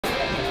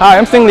Hi,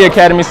 I'm Singley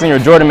Academy senior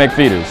Jordan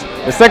McFeders.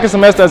 The second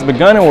semester has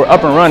begun and we're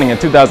up and running in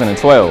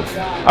 2012.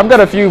 I've got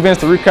a few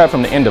events to recap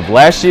from the end of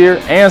last year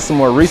and some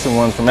more recent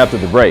ones from after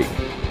the break.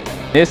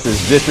 This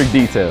is District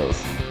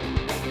Details.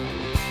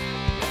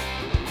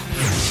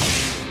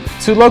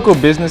 Two local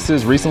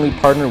businesses recently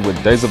partnered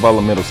with De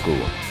Zavala Middle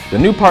School. The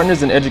new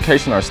partners in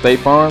education are State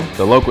Farm,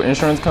 the local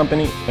insurance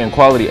company, and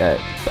Quality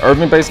Act. The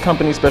Irving-based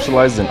company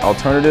specializes in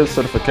alternative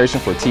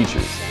certification for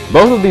teachers.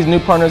 Both of these new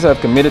partners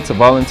have committed to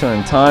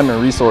volunteering time and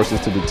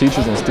resources to the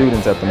teachers and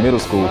students at the middle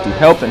school to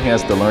help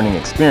enhance the learning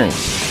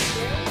experience.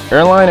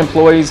 Airline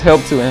employees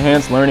help to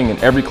enhance learning in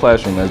every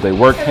classroom as they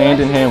work hand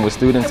in hand with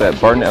students at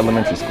Barton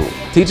Elementary School,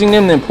 teaching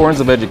them the importance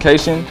of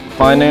education,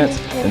 finance,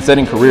 and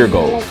setting career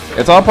goals.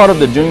 It's all part of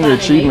the Junior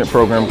Achievement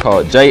Program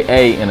called JA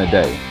in a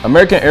Day.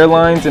 American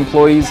Airlines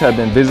employees have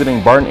been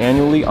visiting Barton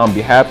annually on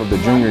behalf of the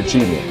Junior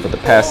Achievement for the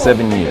past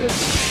 7 years.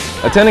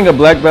 Attending a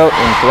black belt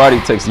in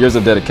karate takes years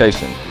of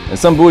dedication, and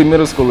some Bowie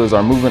middle schoolers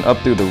are moving up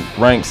through the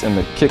ranks in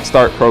the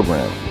Kickstart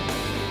program.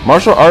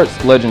 Martial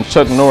arts legend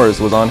Chuck Norris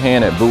was on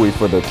hand at Bowie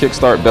for the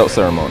Kickstart belt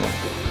ceremony.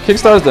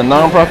 Kickstart is the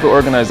nonprofit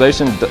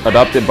organization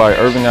adopted by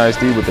Irving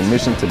ISD with the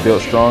mission to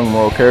build strong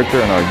moral character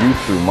in our youth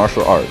through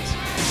martial arts.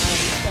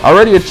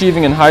 Already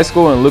achieving in high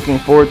school and looking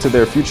forward to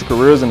their future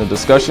careers in the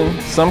discussion,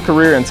 some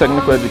career and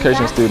technical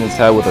education students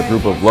had with a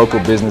group of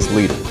local business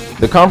leaders.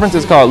 The conference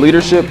is called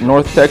Leadership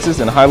North Texas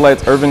and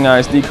highlights Irving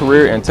ISD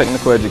career and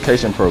technical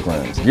education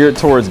programs, geared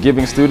towards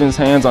giving students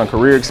hands-on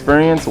career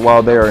experience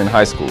while they are in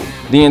high school.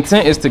 The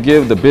intent is to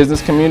give the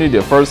business community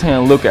a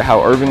first-hand look at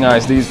how Irving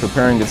ISD is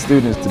preparing its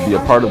students to be a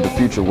part of the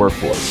future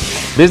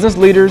workforce. Business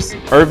leaders,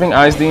 Irving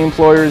ISD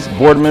employers,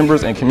 board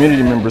members, and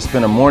community members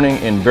spend a morning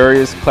in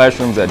various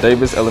classrooms at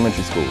Davis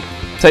Elementary School,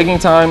 taking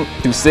time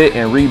to sit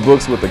and read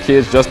books with the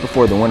kids just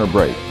before the winter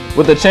break.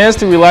 With a chance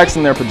to relax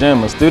in their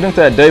pajamas, students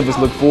at Davis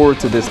look forward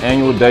to this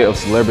annual day of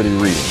celebrity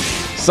reading.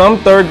 Some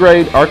third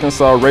grade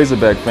Arkansas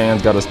Razorback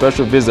fans got a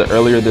special visit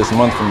earlier this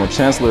month from the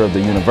chancellor of the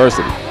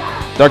university,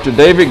 Dr.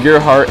 David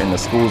Gerhardt, and the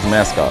school's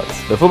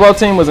mascots. The football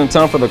team was in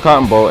town for the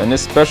Cotton Bowl, and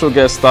this special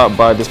guest stopped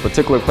by this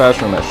particular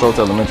classroom at Schultz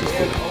Elementary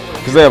School,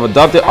 because they have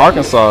adopted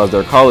Arkansas as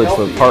their college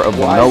for part of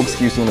the No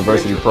Excuse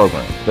University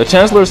program. The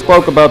chancellor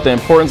spoke about the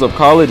importance of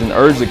college and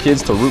urged the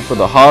kids to root for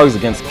the Hogs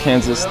against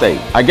Kansas State.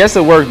 I guess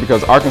it worked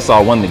because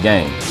Arkansas won the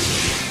game.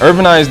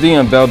 Irving ISD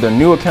unveiled their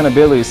new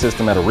accountability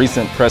system at a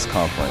recent press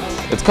conference.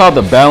 It's called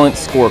the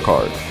Balanced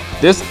Scorecard.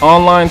 This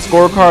online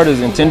scorecard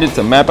is intended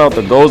to map out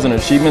the goals and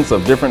achievements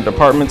of different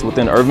departments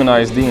within Irving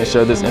ISD and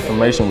share this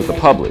information with the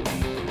public.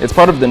 It's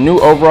part of the new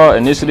overall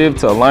initiative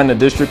to align the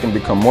district and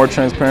become more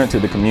transparent to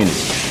the community.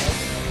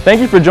 Thank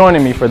you for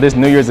joining me for this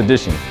New Year's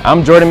edition.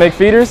 I'm Jordan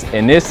McFeders,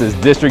 and this is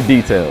District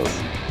Details.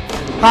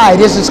 Hi,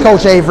 this is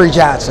Coach Avery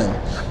Johnson.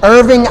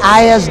 Irving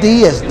ISD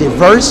is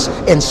diverse,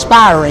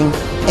 inspiring,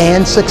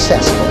 and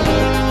successful.